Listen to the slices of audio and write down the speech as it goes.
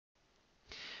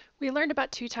We learned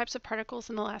about two types of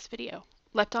particles in the last video,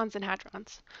 leptons and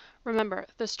hadrons. Remember,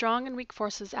 the strong and weak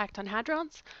forces act on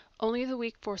hadrons, only the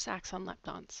weak force acts on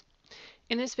leptons.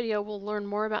 In this video, we'll learn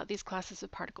more about these classes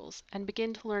of particles and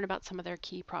begin to learn about some of their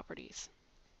key properties.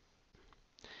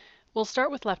 We'll start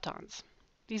with leptons.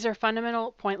 These are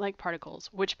fundamental point-like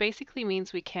particles, which basically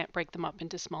means we can't break them up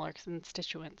into smaller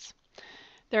constituents.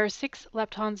 There are 6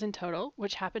 leptons in total,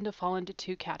 which happen to fall into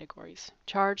two categories,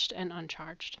 charged and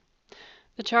uncharged.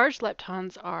 The charged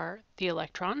leptons are the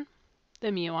electron, the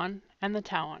muon, and the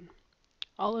tauon.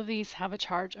 All of these have a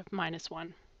charge of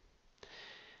 -1.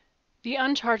 The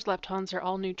uncharged leptons are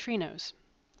all neutrinos,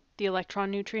 the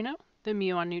electron neutrino, the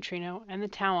muon neutrino, and the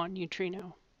tauon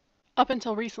neutrino. Up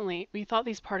until recently, we thought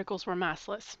these particles were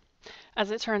massless.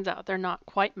 As it turns out, they're not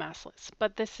quite massless,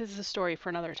 but this is a story for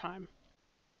another time.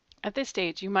 At this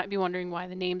stage, you might be wondering why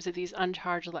the names of these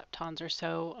uncharged leptons are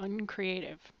so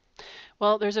uncreative.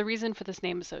 Well, there's a reason for this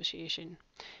name association.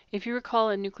 If you recall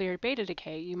a nuclear beta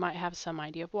decay, you might have some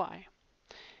idea of why.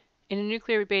 In a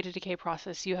nuclear beta decay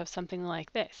process, you have something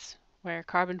like this, where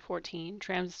carbon-14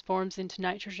 transforms into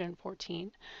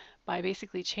nitrogen-14 by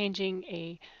basically changing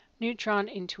a neutron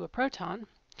into a proton.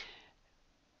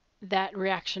 That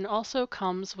reaction also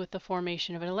comes with the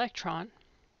formation of an electron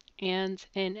and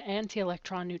an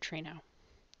anti-electron neutrino.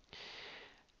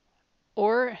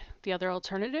 Or the other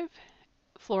alternative,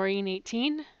 fluorine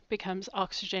 18 becomes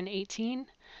oxygen 18,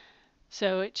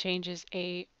 so it changes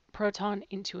a proton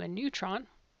into a neutron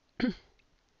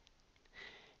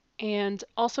and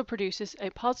also produces a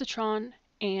positron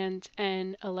and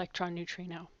an electron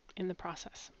neutrino in the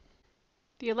process.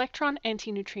 The electron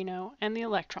antineutrino and the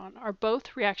electron are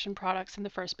both reaction products in the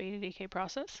first beta decay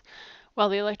process, while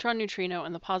the electron neutrino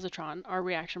and the positron are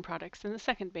reaction products in the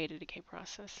second beta decay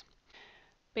process.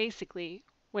 Basically,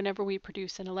 whenever we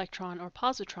produce an electron or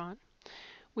positron,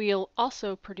 we'll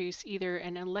also produce either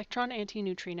an electron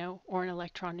antineutrino or an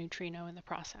electron neutrino in the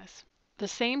process. The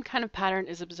same kind of pattern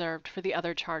is observed for the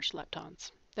other charged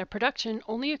leptons. Their production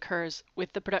only occurs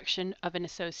with the production of an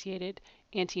associated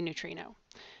antineutrino.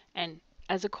 And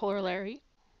as a corollary,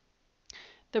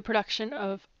 the production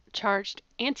of charged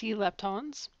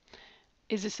antileptons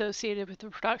is associated with the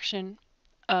production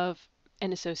of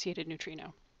an associated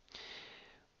neutrino.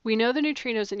 We know the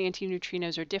neutrinos and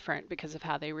antineutrinos are different because of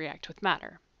how they react with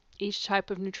matter. Each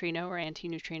type of neutrino or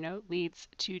antineutrino leads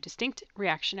to distinct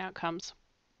reaction outcomes,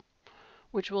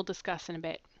 which we'll discuss in a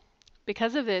bit.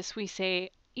 Because of this, we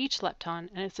say each lepton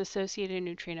and its associated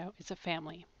neutrino is a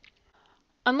family.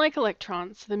 Unlike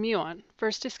electrons, the muon,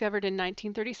 first discovered in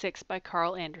 1936 by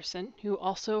Carl Anderson, who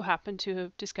also happened to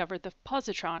have discovered the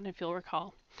positron, if you'll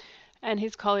recall, and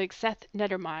his colleague Seth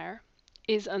Neddermeyer,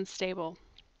 is unstable.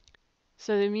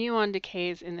 So the muon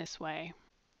decays in this way,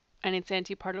 and its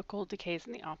antiparticle decays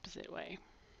in the opposite way.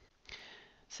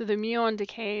 So the muon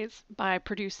decays by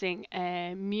producing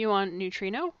a muon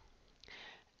neutrino,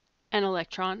 an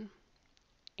electron,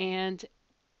 and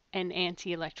an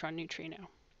anti-electron neutrino.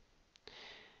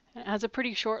 It has a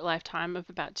pretty short lifetime of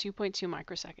about 2.2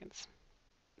 microseconds.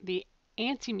 The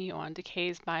antimuon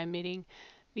decays by emitting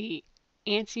the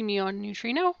antimuon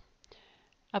neutrino,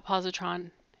 a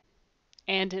positron,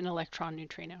 and an electron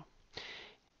neutrino.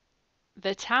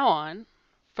 The tauon,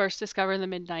 first discovered in the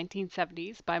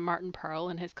mid-1970s by Martin Pearl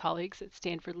and his colleagues at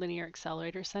Stanford Linear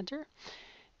Accelerator Center,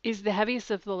 is the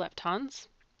heaviest of the leptons,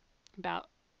 about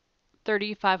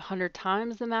 3,500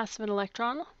 times the mass of an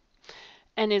electron,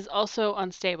 and is also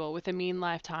unstable with a mean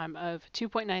lifetime of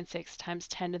 2.96 times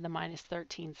 10 to the minus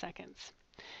 13 seconds.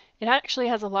 It actually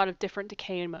has a lot of different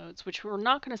decay modes, which we're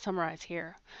not going to summarize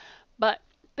here, but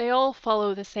they all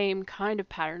follow the same kind of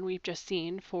pattern we've just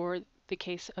seen for the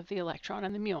case of the electron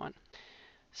and the muon.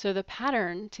 So the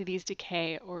pattern to these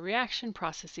decay or reaction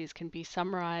processes can be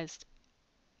summarized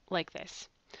like this.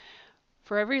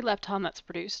 For every lepton that's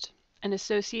produced, an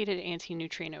associated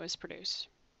antineutrino is produced.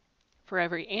 For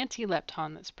every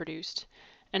antilepton that's produced,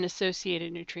 an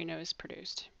associated neutrino is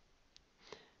produced.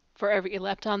 For every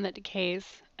lepton that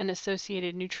decays, an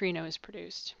associated neutrino is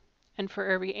produced. And for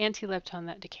every antilepton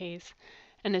that decays,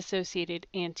 an associated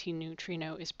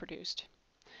antineutrino is produced.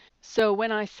 So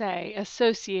when I say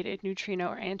associated neutrino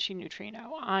or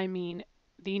antineutrino, I mean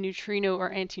the neutrino or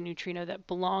antineutrino that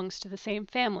belongs to the same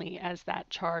family as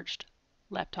that charged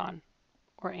lepton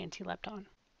or antilepton.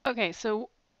 Okay,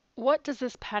 so what does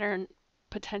this pattern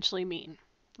potentially mean?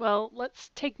 Well,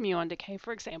 let's take muon decay,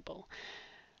 for example,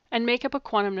 and make up a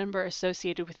quantum number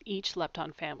associated with each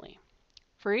lepton family.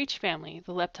 For each family,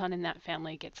 the lepton in that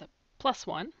family gets a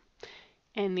 +1,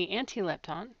 and the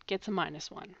antilepton gets a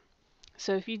 -1.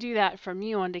 So if you do that for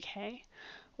muon decay,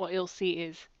 what you'll see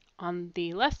is on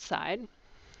the left side,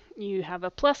 you have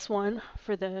a +1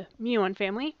 for the muon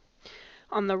family.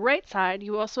 On the right side,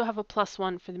 you also have a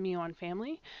 +1 for the muon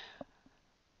family.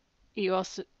 You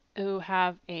also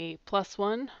have a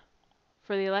 +1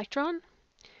 for the electron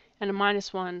and a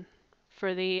 -1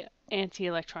 for the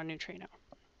anti-electron neutrino.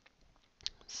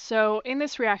 So in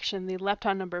this reaction, the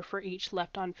lepton number for each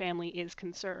lepton family is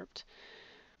conserved.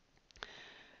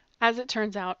 As it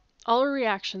turns out, all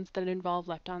reactions that involve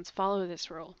leptons follow this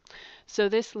rule. So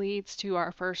this leads to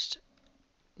our first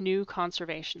new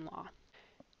conservation law.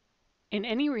 In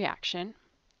any reaction,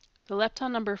 the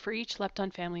lepton number for each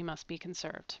lepton family must be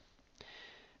conserved.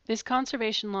 This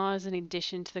conservation law is in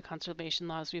addition to the conservation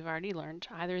laws we've already learned,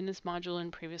 either in this module or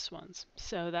in previous ones.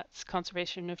 So that's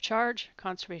conservation of charge,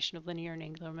 conservation of linear and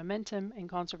angular momentum, and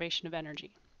conservation of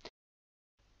energy.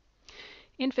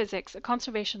 In physics, a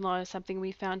conservation law is something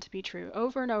we found to be true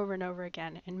over and over and over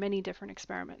again in many different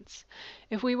experiments.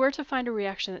 If we were to find a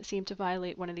reaction that seemed to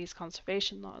violate one of these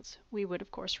conservation laws, we would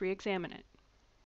of course re-examine it.